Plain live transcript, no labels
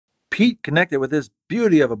Pete connected with this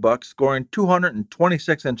beauty of a buck, scoring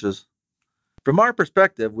 226 inches. From our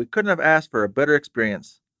perspective, we couldn't have asked for a better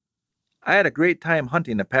experience. I had a great time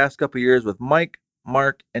hunting the past couple years with Mike,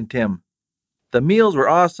 Mark, and Tim. The meals were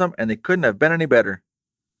awesome and they couldn't have been any better.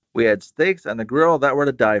 We had steaks on the grill that were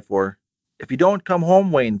to die for. If you don't come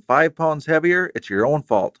home weighing 5 pounds heavier, it's your own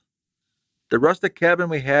fault. The rustic cabin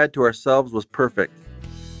we had to ourselves was perfect.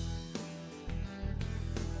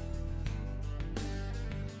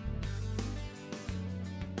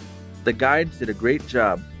 The guides did a great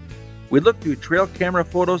job. We looked through trail camera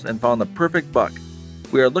photos and found the perfect buck.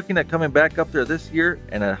 We are looking at coming back up there this year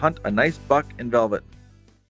and hunt a nice buck in velvet.